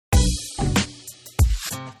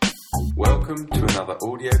Welcome to another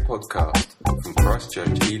audio podcast from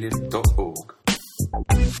christchurchealing.org.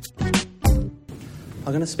 I'm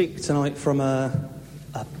going to speak tonight from a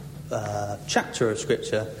chapter of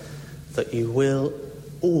Scripture that you will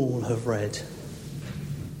all have read,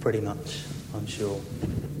 pretty much, I'm sure.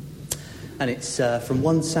 And it's from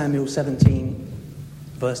 1 Samuel 17,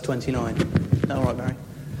 verse 29. Is that all right, Barry?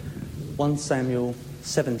 1 Samuel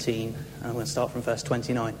 17, and I'm going to start from verse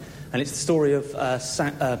 29. And it's the story of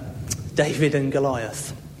David and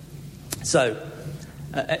Goliath. So,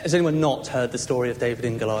 has anyone not heard the story of David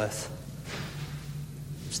and Goliath?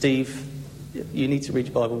 Steve, you need to read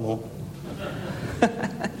your Bible more.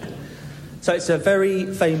 So it's a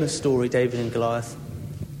very famous story, David and Goliath.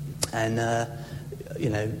 And, to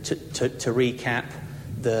recap,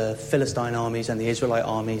 the Philistine armies and the Israelite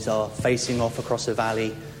armies are facing off across a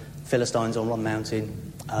valley. Philistines on one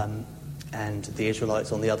mountain, and the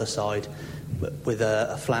Israelites on the other side, with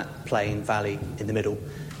a flat plain valley in the middle.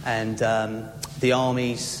 And the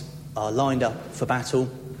armies are lined up for battle.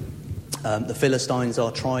 The Philistines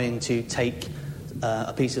are trying to take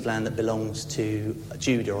a piece of land that belongs to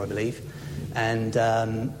Judah, I believe. And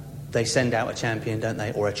they send out a champion, don't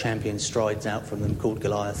they? Or a champion strides out from them called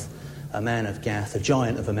Goliath, a man of Gath, a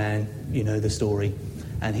giant of a man, you know the story.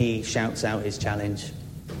 And he shouts out his challenge: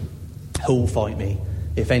 "Who'll fight me?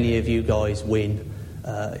 If any of you guys win,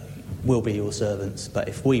 we'll be your servants. But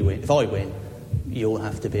if I win, you'll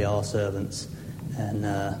have to be our servants." And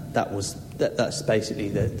that's basically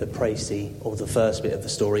the précis, or the first bit of the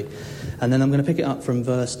story. And then I'm going to pick it up from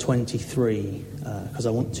verse 23, because I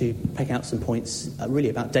want to pick out some points really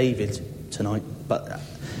about David tonight. But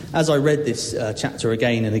as I read this chapter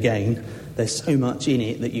again and again, there's so much in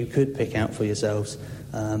it that you could pick out for yourselves.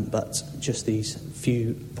 But just these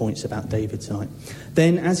few points about David tonight.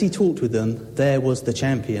 Then, as he talked with them, there was the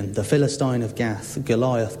champion, the Philistine of Gath,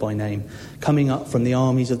 Goliath by name, coming up from the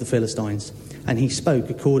armies of the Philistines. And he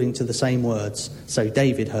spoke according to the same words, so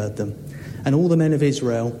David heard them. And all the men of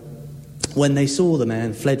Israel, when they saw the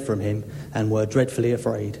man, fled from him and were dreadfully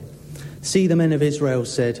afraid. So the men of Israel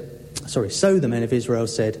said,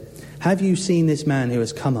 "Have you seen this man who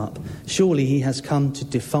has come up? Surely he has come to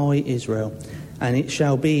defy Israel. And it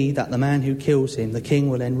shall be that the man who kills him, the king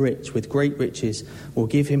will enrich with great riches, will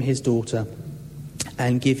give him his daughter,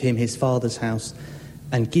 and give his father's house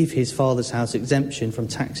exemption from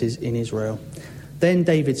taxes in Israel." Then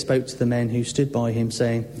David spoke to the men who stood by him,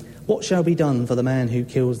 saying, "What shall be done for the man who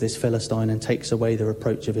kills this Philistine and takes away the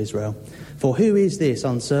reproach of Israel? For who is this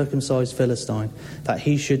uncircumcised Philistine, that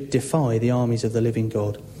he should defy the armies of the living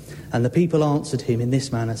God?" And the people answered him in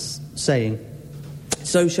this manner, saying,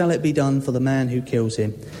 "So shall it be done for the man who kills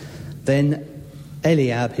him." Then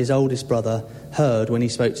Eliab, his oldest brother, heard when he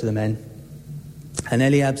spoke to the men. And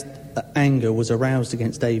Eliab's anger was aroused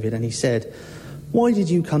against David, and he said, "Why did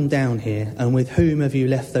you come down here, and with whom have you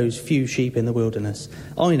left those few sheep in the wilderness?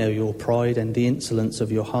 I know your pride and the insolence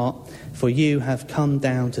of your heart, for you have come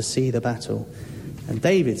down to see the battle." And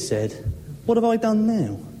David said, "What have I done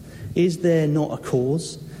now? Is there not a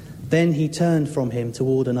cause?" Then he turned from him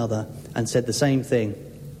toward another and said the same thing.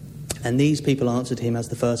 And these people answered him as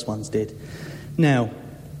the first ones did. Now,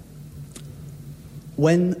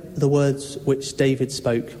 when the words which David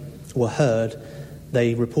spoke were heard,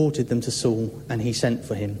 they reported them to Saul, and he sent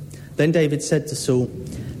for him. Then David said to Saul,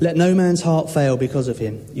 "Let no man's heart fail because of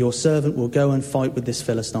him. Your servant will go and fight with this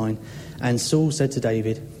Philistine." And Saul said to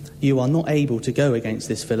David, "You are not able to go against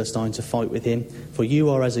this Philistine to fight with him, for you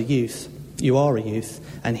are a youth,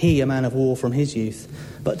 and he a man of war from his youth."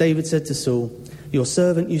 But David said to Saul, "Your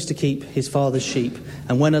servant used to keep his father's sheep,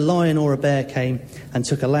 and when a lion or a bear came and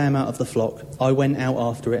took a lamb out of the flock, I went out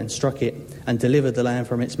after it and struck it and delivered the lamb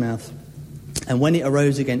from its mouth. And when it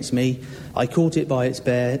arose against me, I caught it by its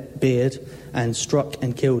beard and struck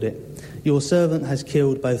and killed it. Your servant has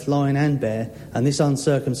killed both lion and bear, and this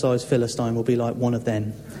uncircumcised Philistine will be like one of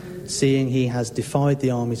them, seeing he has defied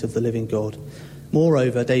the armies of the living God."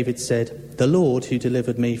 Moreover, David said, "The Lord who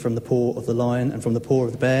delivered me from the paw of the lion and from the paw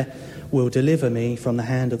of the bear will deliver me from the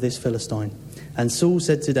hand of this Philistine." And Saul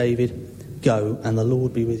said to David, "Go, and the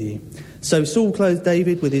Lord be with you." So Saul clothed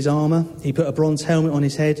David with his armour. He put a bronze helmet on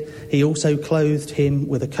his head. He also clothed him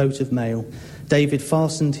with a coat of mail. David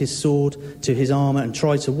fastened his sword to his armour and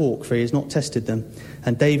tried to walk, for he has not tested them.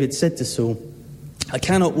 And David said to Saul, "I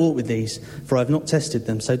cannot walk with these, for I have not tested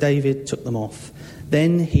them." So David took them off.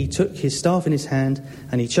 Then he took his staff in his hand,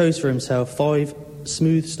 and he chose for himself 5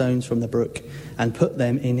 smooth stones from the brook, and put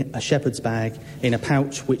them in a shepherd's bag, in a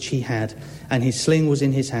pouch which he had, and his sling was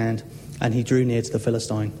in his hand, and he drew near to the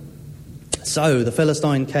Philistine. So the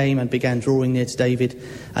Philistine came and began drawing near to David,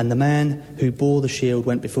 and the man who bore the shield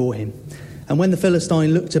went before him. And when the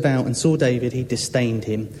Philistine looked about and saw David, he disdained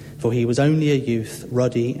him, for he was only a youth,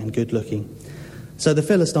 ruddy and good-looking. So the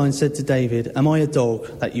Philistine said to David, "Am I a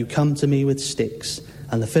dog that you come to me with sticks?"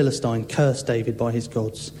 And the Philistine cursed David by his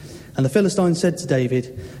gods. And the Philistine said to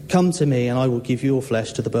David, "Come to me, and I will give your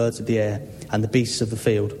flesh to the birds of the air and the beasts of the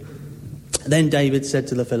field." Then David said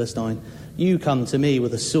to the Philistine, "You come to me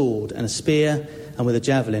with a sword and a spear and with a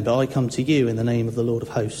javelin, but I come to you in the name of the Lord of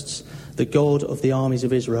hosts, the God of the armies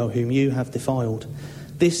of Israel, whom you have defiled.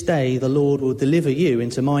 This day the Lord will deliver you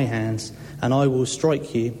into my hands, and I will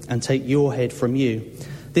strike you and take your head from you.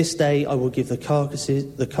 This day I will give the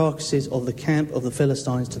carcasses of the camp of the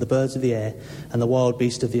Philistines to the birds of the air and the wild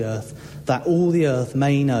beasts of the earth, that all the earth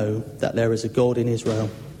may know that there is a God in Israel.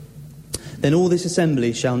 Then all this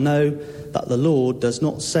assembly shall know that the Lord does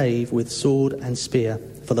not save with sword and spear,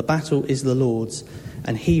 for the battle is the Lord's,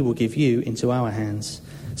 and he will give you into our hands."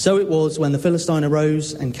 So it was, when the Philistine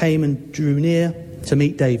arose and came and drew near to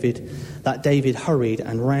meet David, that David hurried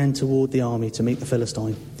and ran toward the army to meet the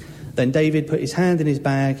Philistine. Then David put his hand in his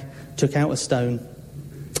bag, took out a stone,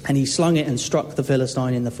 and he slung it and struck the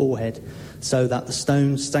Philistine in the forehead, so that the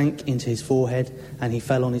stone sank into his forehead, and he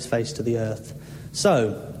fell on his face to the earth.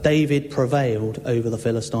 So David prevailed over the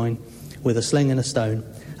Philistine with a sling and a stone,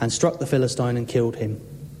 and struck the Philistine and killed him.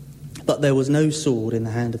 But there was no sword in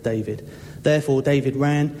the hand of David. Therefore David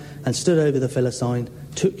ran and stood over the Philistine,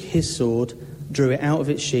 took his sword, drew it out of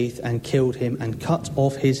its sheath, and killed him, and cut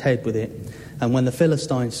off his head with it. And when the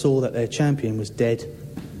Philistines saw that their champion was dead,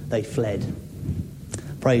 they fled.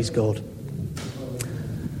 Praise God.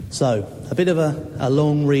 So, a bit of a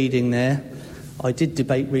long reading there. I did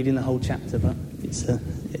debate reading the whole chapter, but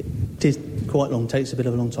it is quite long, takes a bit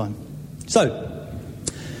of a long time. So,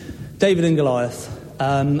 David and Goliath.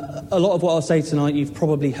 A lot of what I'll say tonight you've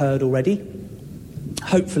probably heard already.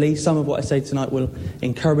 Hopefully some of what I say tonight will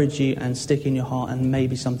encourage you and stick in your heart and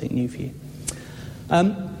maybe something new for you.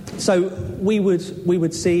 So we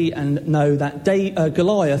would see and know that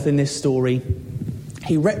Goliath in this story,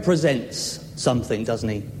 he represents something, doesn't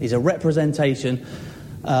he? He's a representation,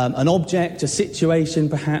 an object, a situation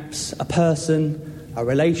perhaps, a person, a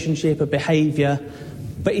relationship, a behaviour,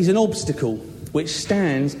 but he's an obstacle which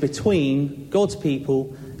stands between God's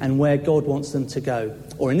people and where God wants them to go.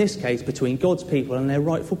 Or in this case, between God's people and their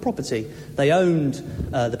rightful property. They owned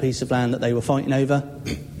the piece of land that they were fighting over,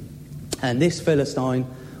 and this Philistine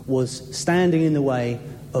was standing in the way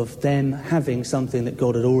of them having something that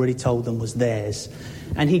God had already told them was theirs.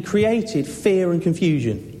 And he created fear and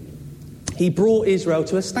confusion. He brought Israel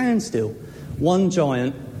to a standstill. One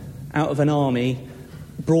giant out of an army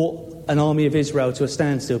brought an army of Israel to a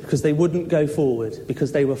standstill because they wouldn't go forward,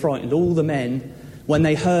 because they were frightened. All the men, when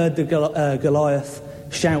they heard the Goliath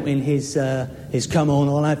shouting his "come on,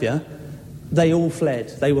 I'll have you," they all fled.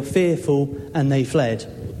 They were fearful and they fled.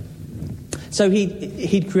 So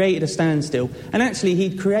he'd created a standstill, and actually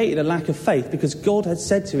he'd created a lack of faith, because God had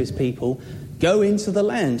said to his people, "Go into the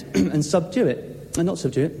land and subdue it," and not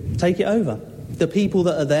subdue it, take it over. The people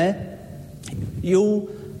that are there, you'll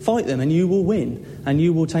fight them and you will win and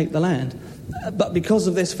you will take the land. But because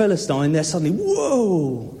of this Philistine, they're suddenly,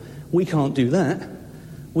 whoa, we can't do that.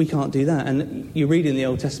 We can't do that. And you read in the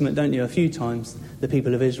Old Testament, don't you, a few times the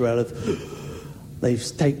people of Israel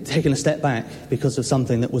they've taken a step back because of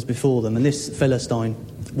something that was before them. And this Philistine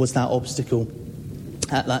was that obstacle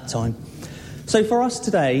at that time. So for us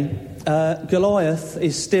today, Goliath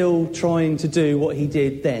is still trying to do what he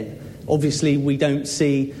did then. Obviously, we don't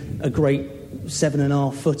see a great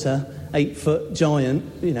 7.5-footer, 8-foot giant,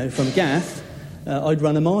 from Gath. I'd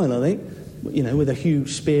run a mile, I think, with a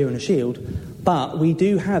huge spear and a shield. But we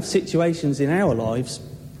do have situations in our lives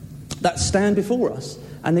that stand before us,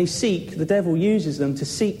 and the devil uses them to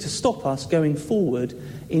seek to stop us going forward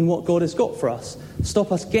in what God has got for us,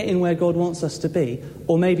 stop us getting where God wants us to be,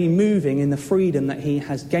 or maybe moving in the freedom that he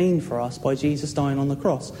has gained for us by Jesus dying on the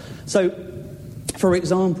cross. So, for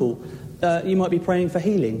example, you might be praying for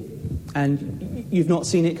healing and you've not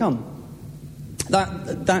seen it come.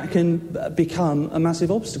 That can become a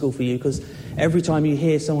massive obstacle for you, because every time you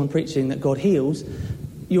hear someone preaching that God heals,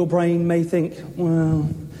 your brain may think, well,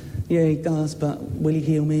 yeah, he does, but will he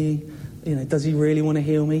heal me? Does he really want to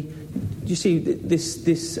heal me? You see,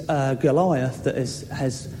 this Goliath that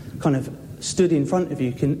has kind of stood in front of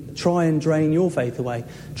you can try and drain your faith away,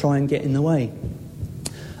 try and get in the way.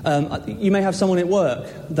 You may have someone at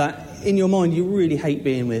work that in your mind you really hate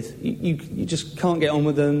being with. You just can't get on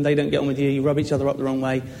with them, they don't get on with you, you rub each other up the wrong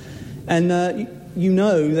way. And you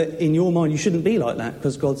know that in your mind you shouldn't be like that,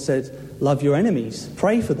 because God said, love your enemies,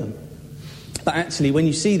 pray for them. But actually, when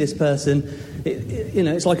you see this person,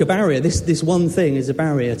 it's like a barrier. This one thing is a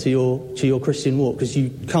barrier to your Christian walk, because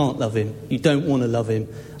you can't love him. You don't want to love him.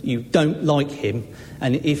 You don't like him.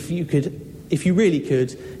 And if you really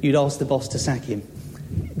could, you'd ask the boss to sack him.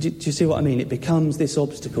 Do you see what I mean? It becomes this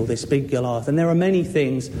obstacle, this big Goliath. And there are many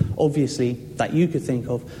things, obviously, that you could think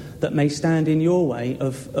of that may stand in your way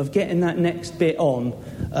of getting that next bit on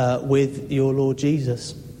with your Lord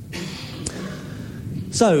Jesus.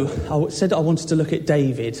 So, I said I wanted to look at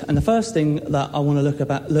David. And the first thing that I want to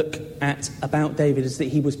look at about David is that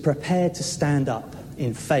he was prepared to stand up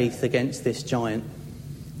in faith against this giant.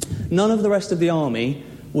 None of the rest of the army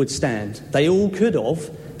would stand. They all could have,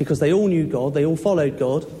 because they all knew God, they all followed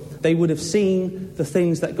God. They would have seen the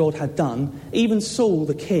things that God had done. Even Saul,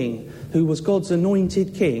 the king, who was God's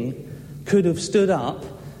anointed king, could have stood up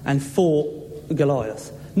and fought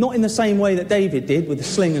Goliath. Not in the same way that David did with the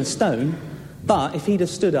sling and stone, but if he'd have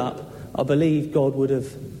stood up, I believe God would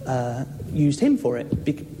have used him for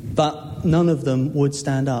it. But none of them would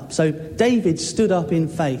stand up. So David stood up in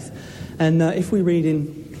faith. And if we read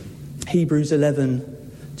in Hebrews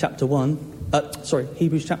 11, chapter 11,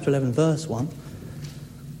 verse 1,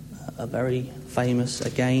 a very famous,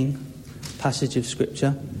 again, passage of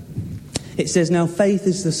Scripture. It says, "Now faith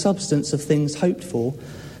is the substance of things hoped for,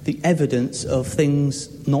 the evidence of things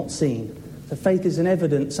not seen." So faith is an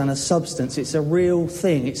evidence and a substance. It's a real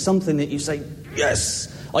thing. It's something that you say, yes,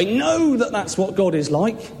 I know that that's what God is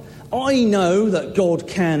like. I know that God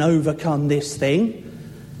can overcome this thing.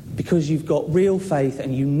 Because you've got real faith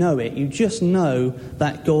and you know it. You just know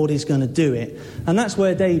that God is going to do it. And that's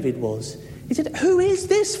where David was. He said, who is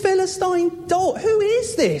this Philistine dog? Who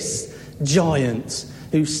is this giant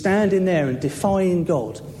who's standing there and defying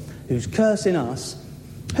God? Who's cursing us?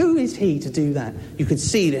 Who is he to do that? You could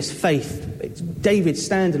see this faith. It's David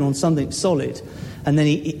standing on something solid. And then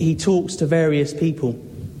he talks to various people.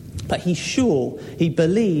 But he's sure, he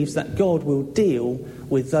believes that God will deal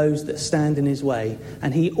with those that stand in his way.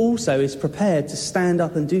 And he also is prepared to stand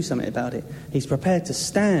up and do something about it. He's prepared to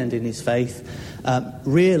stand in his faith,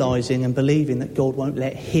 realising and believing that God won't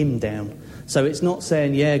let him down. So it's not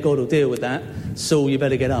saying, yeah, God will deal with that. Saul, you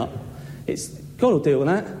better get up. It's, God will deal with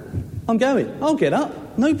that. I'm going. I'll get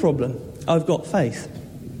up. No problem. I've got faith.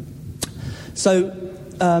 So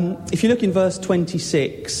if you look in verse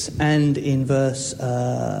 26 and in verse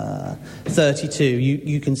 32,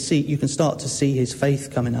 you can start to see his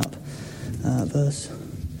faith coming up. Verse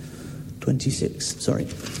 26, sorry.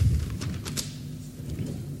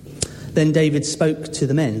 Then David spoke to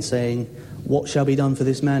the men, saying, "What shall be done for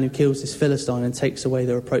this man who kills this Philistine and takes away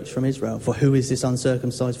the reproach from Israel? For who is this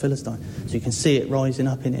uncircumcised Philistine?" So you can see it rising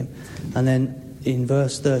up in him. And then in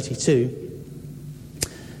verse 32,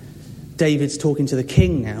 David's talking to the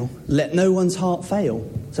king now. Let no one's heart fail.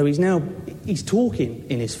 So he's talking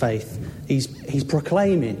in his faith. He's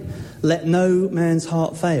proclaiming, let no man's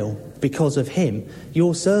heart fail because of him.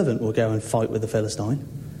 Your servant will go and fight with the Philistine.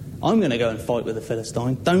 I'm going to go and fight with the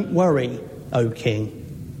Philistine. Don't worry, O king.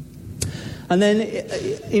 And then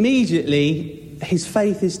immediately his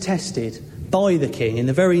faith is tested by the king. In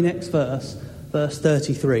the very next verse, verse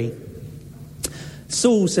 33,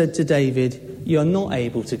 Saul said to David, "You're not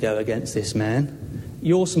able to go against this man.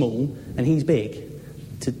 You're small and he's big,"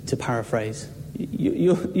 to paraphrase.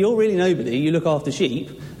 You're really nobody. You look after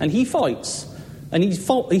sheep, and he fights. And he's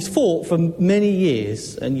fought for many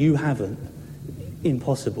years, and you haven't.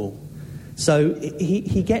 Impossible. So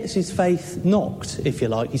he gets his faith knocked, if you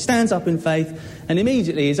like. He stands up in faith, and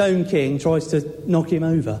immediately his own king tries to knock him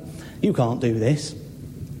over. You can't do this.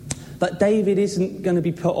 But David isn't going to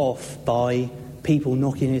be put off by people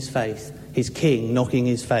knocking his faith, his king knocking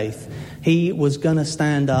his faith. He was going to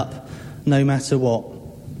stand up no matter what.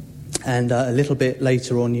 And a little bit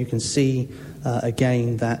later on you can see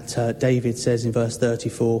again that David says in verse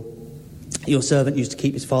 34, "Your servant used to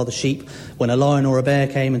keep his father's sheep. When a lion or a bear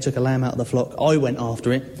came and took a lamb out of the flock, I went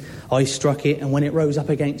after it. I struck it, and when it rose up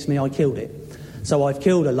against me, I killed it. So I've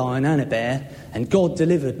killed a lion and a bear, and God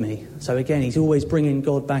delivered me." So again, he's always bringing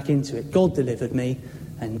God back into it. God delivered me,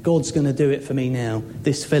 and God's going to do it for me now.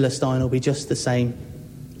 This Philistine will be just the same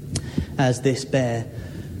as this bear.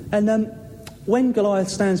 And when Goliath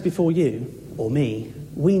stands before you, or me,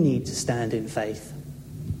 we need to stand in faith.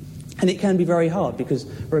 And it can be very hard because,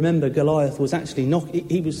 remember, Goliath was actually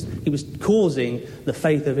he was causing the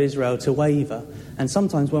faith of Israel to waver. And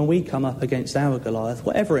sometimes when we come up against our Goliath,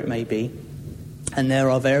 whatever it may be, and there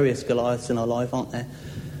are various Goliaths in our life, aren't there?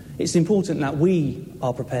 It's important that we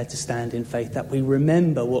are prepared to stand in faith, that we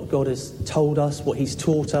remember what God has told us, what he's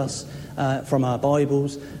taught us from our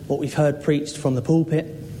Bibles, what we've heard preached from the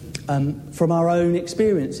pulpit, from our own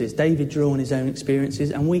experiences. David drew on his own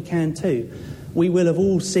experiences, and we can too. We will have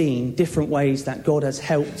all seen different ways that God has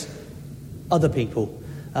helped other people.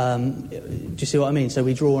 Do you see what I mean? So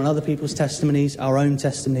we draw on other people's testimonies, our own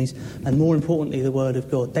testimonies, and more importantly, the Word of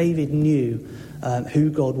God. David knew who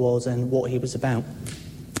God was and what he was about.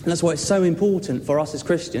 And that's why it's so important for us as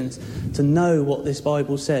Christians to know what this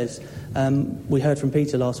Bible says. We heard from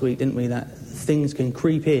Peter last week, didn't we, that things can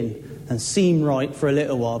creep in and seem right for a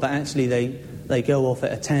little while, but actually they go off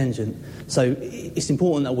at a tangent. So it's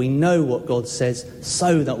important that we know what God says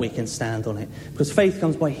so that we can stand on it. Because faith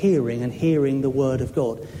comes by hearing, and hearing the Word of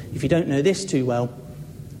God. If you don't know this too well,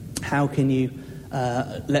 how can you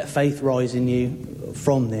let faith rise in you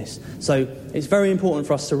from this? So it's very important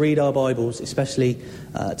for us to read our Bibles, especially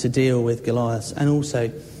to deal with Goliath, and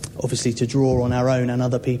also obviously to draw on our own and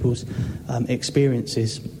other people's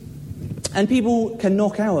experiences. And people can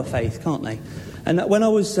knock our faith, can't they? And when I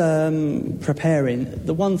was preparing,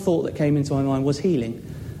 the one thought that came into my mind was healing.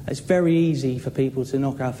 It's very easy for people to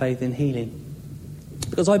knock our faith in healing,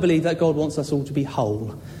 because I believe that God wants us all to be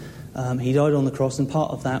whole. He died on the cross, and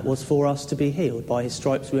part of that was for us to be healed. By his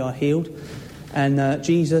stripes we are healed. And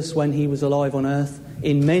Jesus, when he was alive on earth,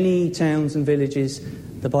 in many towns and villages,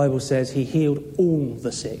 the Bible says he healed all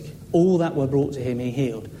the sick. All that were brought to him, he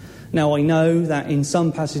healed. Now, I know that in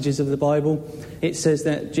some passages of the Bible, it says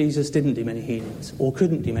that Jesus didn't do many healings, or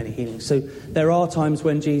couldn't do many healings. So there are times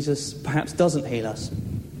when Jesus perhaps doesn't heal us.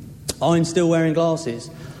 I'm still wearing glasses,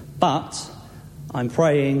 but I'm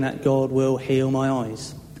praying that God will heal my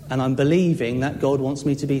eyes. And I'm believing that God wants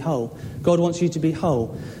me to be whole. God wants you to be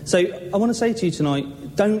whole. So I want to say to you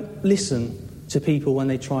tonight, don't listen to people when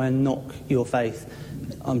they try and knock your faith,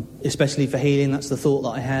 especially for healing. That's the thought that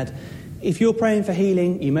I had. If you're praying for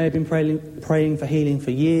healing, you may have been praying for healing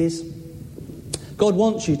for years. God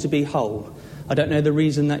wants you to be whole. I don't know the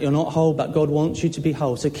reason that you're not whole, but God wants you to be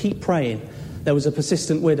whole. So keep praying. There was a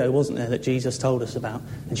persistent widow, wasn't there, that Jesus told us about?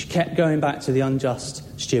 And she kept going back to the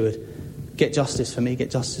unjust steward. Get justice for me,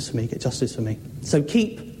 get justice for me, get justice for me. So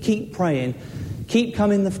keep praying. Keep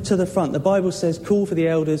coming to the front. The Bible says, call for the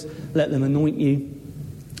elders, let them anoint you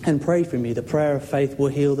and pray for you. The prayer of faith will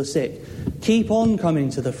heal the sick. Keep on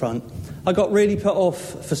coming to the front. I got really put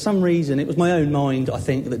off for some reason. It was my own mind, I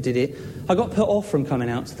think, that did it. I got put off from coming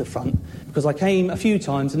out to the front because I came a few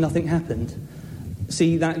times and nothing happened.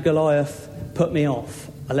 See, that Goliath put me off.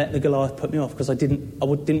 I let the Goliath put me off because I didn't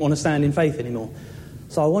want to stand in faith anymore.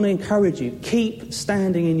 So I want to encourage you, keep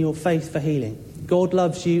standing in your faith for healing. God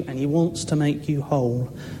loves you and he wants to make you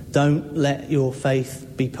whole. Don't let your faith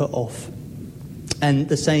be put off. And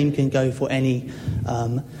the same can go for any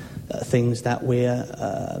things that we're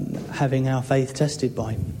having our faith tested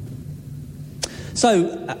by.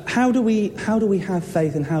 So how do we have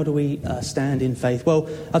faith, and how do we stand in faith? Well,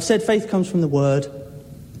 I've said faith comes from the Word.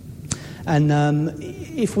 And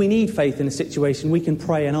if we need faith in a situation, we can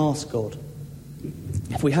pray and ask God.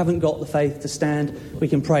 If we haven't got the faith to stand, we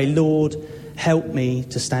can pray, Lord, help me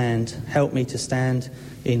to stand. Help me to stand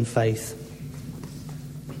in faith.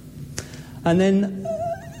 And then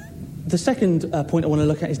the second point I want to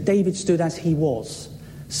look at is David stood as he was.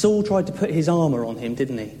 Saul tried to put his armour on him,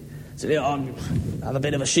 didn't he? He said, have a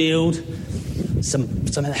bit of a shield, some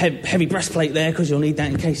heavy breastplate there, because you'll need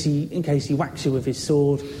that in case he whacks you with his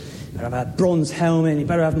sword. You better have a bronze helmet, you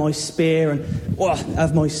better have my spear, and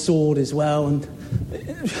have my sword as well. And,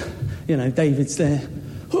 David's there.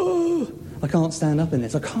 Oh, I can't stand up in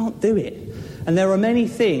this. I can't do it. And there are many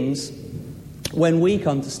things when we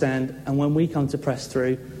come to stand and when we come to press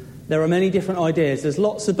through. There are many different ideas. There's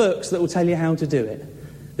lots of books that will tell you how to do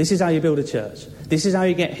it. This is how you build a church. This is how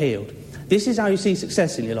you get healed. This is how you see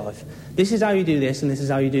success in your life. This is how you do this, and this is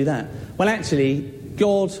how you do that. Well, actually,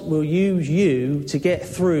 God will use you to get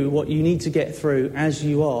through what you need to get through as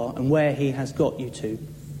you are and where he has got you to.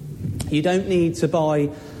 You don't need to buy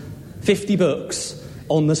 50 books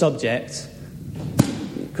on the subject,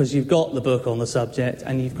 because you've got the book on the subject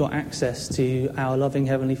and you've got access to our loving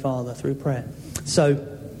Heavenly Father through prayer. So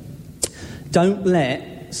don't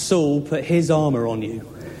let Saul put his armour on you.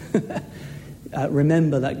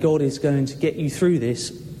 Remember that God is going to get you through this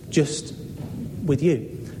just with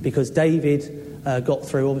you. Because David got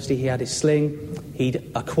through. Obviously, he had his sling.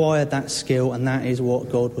 He'd acquired that skill, and that is what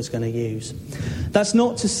God was going to use. That's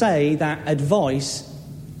not to say that advice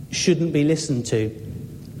shouldn't be listened to.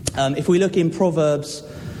 If we look in Proverbs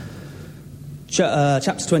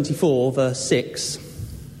chapter 24, verse 6...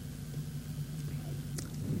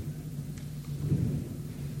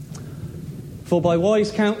 For by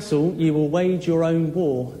wise counsel you will wage your own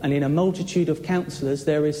war, and in a multitude of counsellors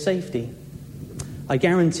there is safety. I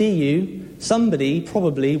guarantee you, somebody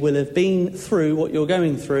probably will have been through what you're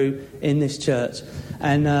going through in this church.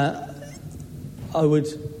 And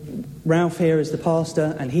Ralph here is the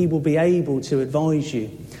pastor, and he will be able to advise you.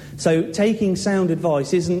 So taking sound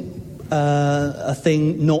advice isn't a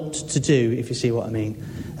thing not to do, if you see what I mean.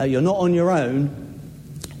 You're not on your own.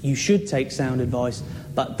 You should take sound advice,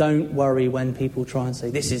 but don't worry when people try and say,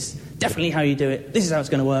 this is definitely how you do it, this is how it's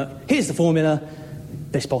going to work, here's the formula,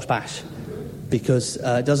 bish, bosh, bash. Because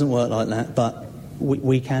it doesn't work like that, but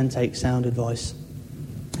we can take sound advice.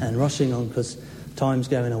 And rushing on, because time's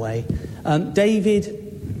going away.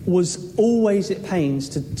 David was always at pains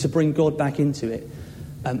to bring God back into it.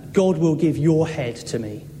 God will give your head to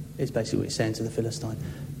me, is basically what he's saying to the Philistine.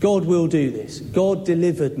 God will do this. God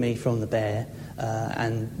delivered me from the bear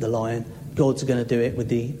and the lion. God's going to do it with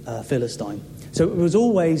the Philistine. So it was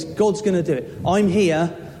always, God's going to do it. I'm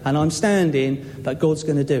here and I'm standing, but God's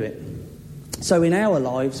going to do it. So in our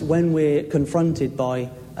lives, when we're confronted by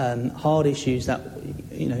hard issues that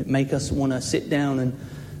make us want to sit down and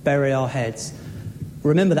bury our heads,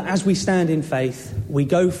 remember that as we stand in faith, we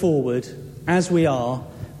go forward as we are.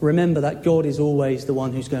 Remember that God is always the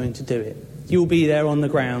one who's going to do it. You'll be there on the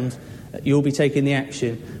ground, you'll be taking the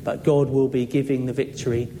action, but God will be giving the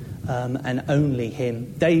victory, and only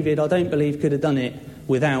him. David, I don't believe, could have done it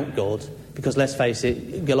without God, because let's face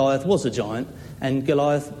it, Goliath was a giant, and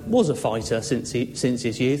Goliath was a fighter since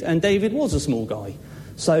his youth, and David was a small guy.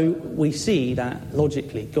 So we see that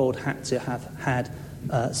logically God had to have had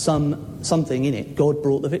something in it. God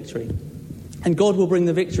brought the victory. And God will bring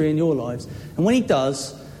the victory in your lives. And when he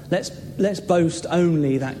does, let's boast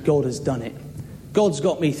only that God has done it. God's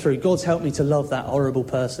got me through. God's helped me to love that horrible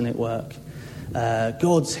person at work.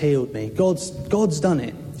 God's healed me. God's done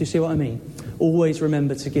it. Do you see what I mean? Always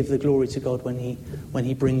remember to give the glory to God when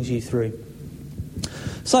he brings you through.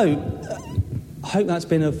 So, I hope that's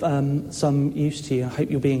been of some use to you. I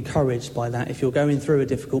hope you'll be encouraged by that. If you're going through a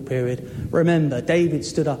difficult period, remember, David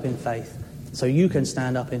stood up in faith. So you can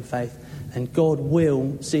stand up in faith, and God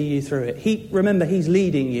will see you through it. Remember, he's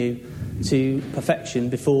leading you to perfection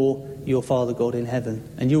before your Father God in heaven.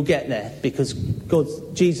 And you'll get there, because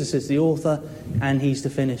Jesus is the author and he's the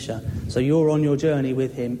finisher. So you're on your journey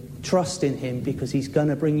with him. Trust in him, because he's going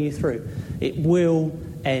to bring you through. It will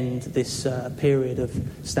end. This period of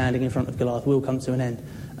standing in front of Goliath will come to an end.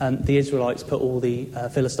 The Israelites put all the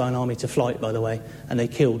Philistine army to flight, by the way, and they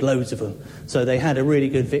killed loads of them. So they had a really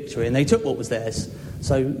good victory, and they took what was theirs.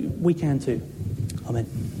 So we can too. Amen.